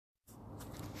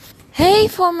Hey,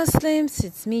 former Slims,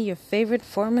 it's me, your favorite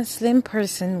former Slim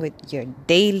person with your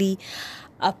daily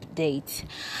update.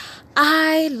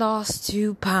 I lost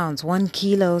 2 pounds, 1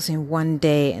 kilo in one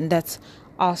day, and that's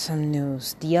awesome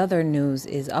news. The other news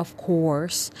is, of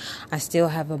course, I still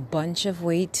have a bunch of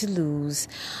weight to lose,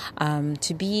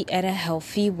 to be at a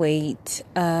healthy weight,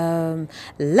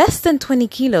 less than 20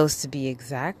 kilos to be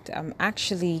exact.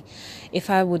 Actually, if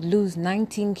I would lose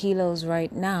 19 kilos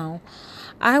right now,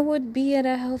 I would be at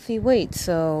a healthy weight.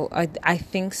 So I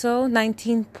think so.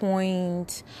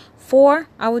 19.4,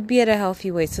 I would be at a healthy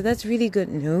weight. So that's really good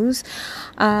news.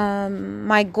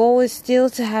 My goal is still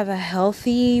to have a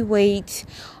healthy weight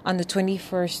on the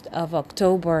 21st of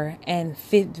October and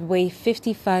weigh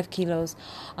 55 kilos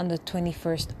on the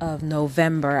 21st of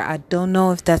November. I don't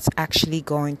know if that's actually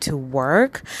going to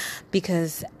work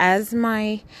because as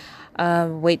my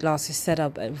weight loss is set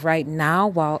up right now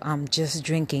while I'm just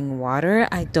drinking water,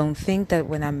 I don't think that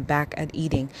when I'm back at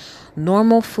eating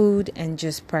normal food and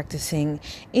just practicing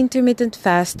intermittent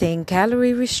fasting,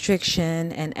 calorie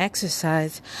restriction, and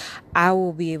exercise, I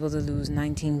will be able to lose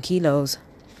 19 kilos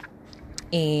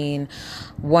in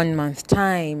 1 month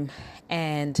time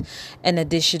and an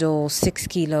additional 6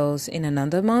 kilos in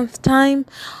another month time.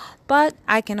 But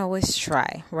I can always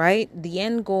try, right? The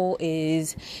end goal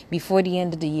is before the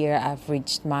end of the year, I've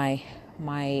reached my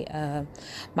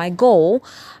goal.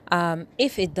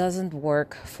 If it doesn't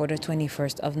work for the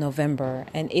 21st of November,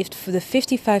 and if for the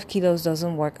 55 kilos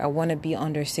doesn't work, I want to be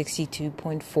under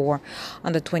 62.4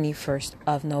 on the 21st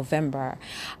of November.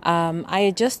 I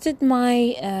adjusted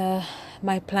my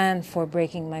plan for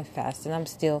breaking my fast, and I'm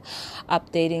still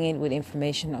updating it with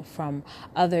information from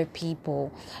other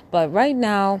people. But right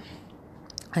now,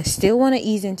 I still want to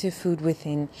ease into food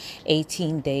within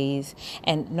 18 days.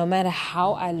 And no matter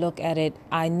how I look at it,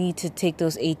 I need to take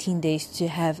those 18 days to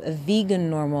have a vegan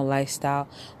normal lifestyle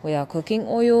without cooking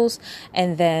oils.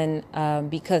 And then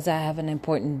because I have an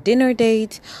important dinner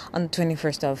date on the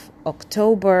 21st of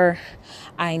October,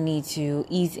 I need to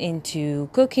ease into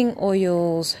cooking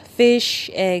oils, fish,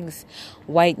 eggs,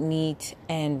 white meat,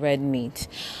 and red meat.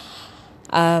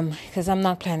 Because I'm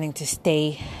not planning to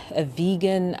stay a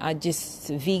vegan.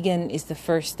 Vegan is the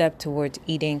first step towards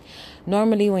eating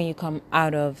normally when you come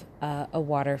out of a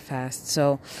water fast.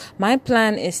 So my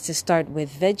plan is to start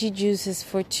with veggie juices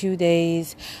for 2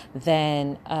 days,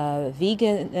 then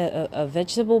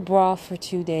vegetable broth for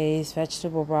 2 days,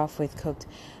 vegetable broth with cooked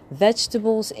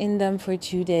vegetables in them for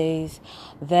 2 days,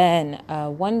 then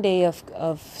 1 day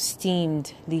of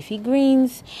steamed leafy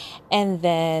greens, and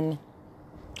then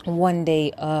 1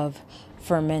 day of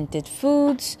fermented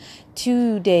foods,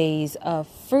 2 days of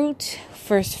fruit,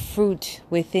 first fruit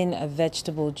within a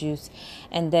vegetable juice,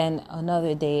 and then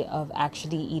another day of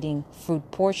actually eating fruit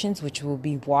portions, which will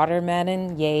be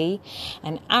watermelon, yay.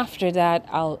 And after that,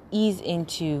 I'll ease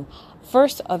into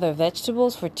first other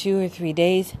vegetables for 2 or 3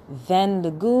 days, then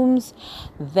legumes,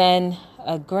 then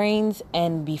grains,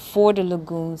 and before the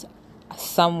legumes,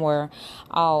 somewhere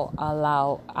I'll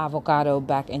allow avocado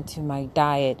back into my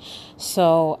diet.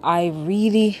 So I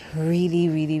really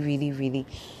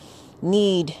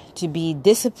need to be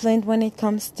disciplined when it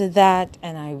comes to that.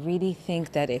 And I really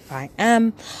think that if I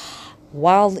am,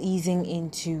 while easing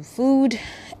into food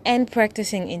and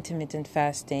practicing intermittent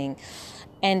fasting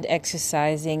and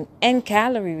exercising and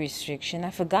calorie restriction, I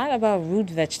forgot about root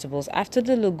vegetables. After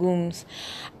the legumes,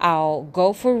 I'll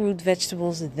go for root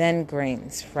vegetables, then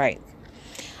grains, right?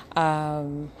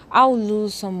 I'll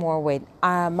lose some more weight.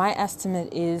 My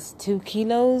estimate is 2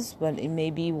 kilos, but it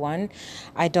may be 1.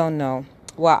 I don't know.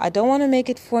 Well, I don't want to make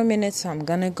it 4 minutes, so I'm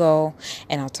gonna go,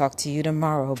 and I'll talk to you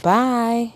tomorrow. Bye.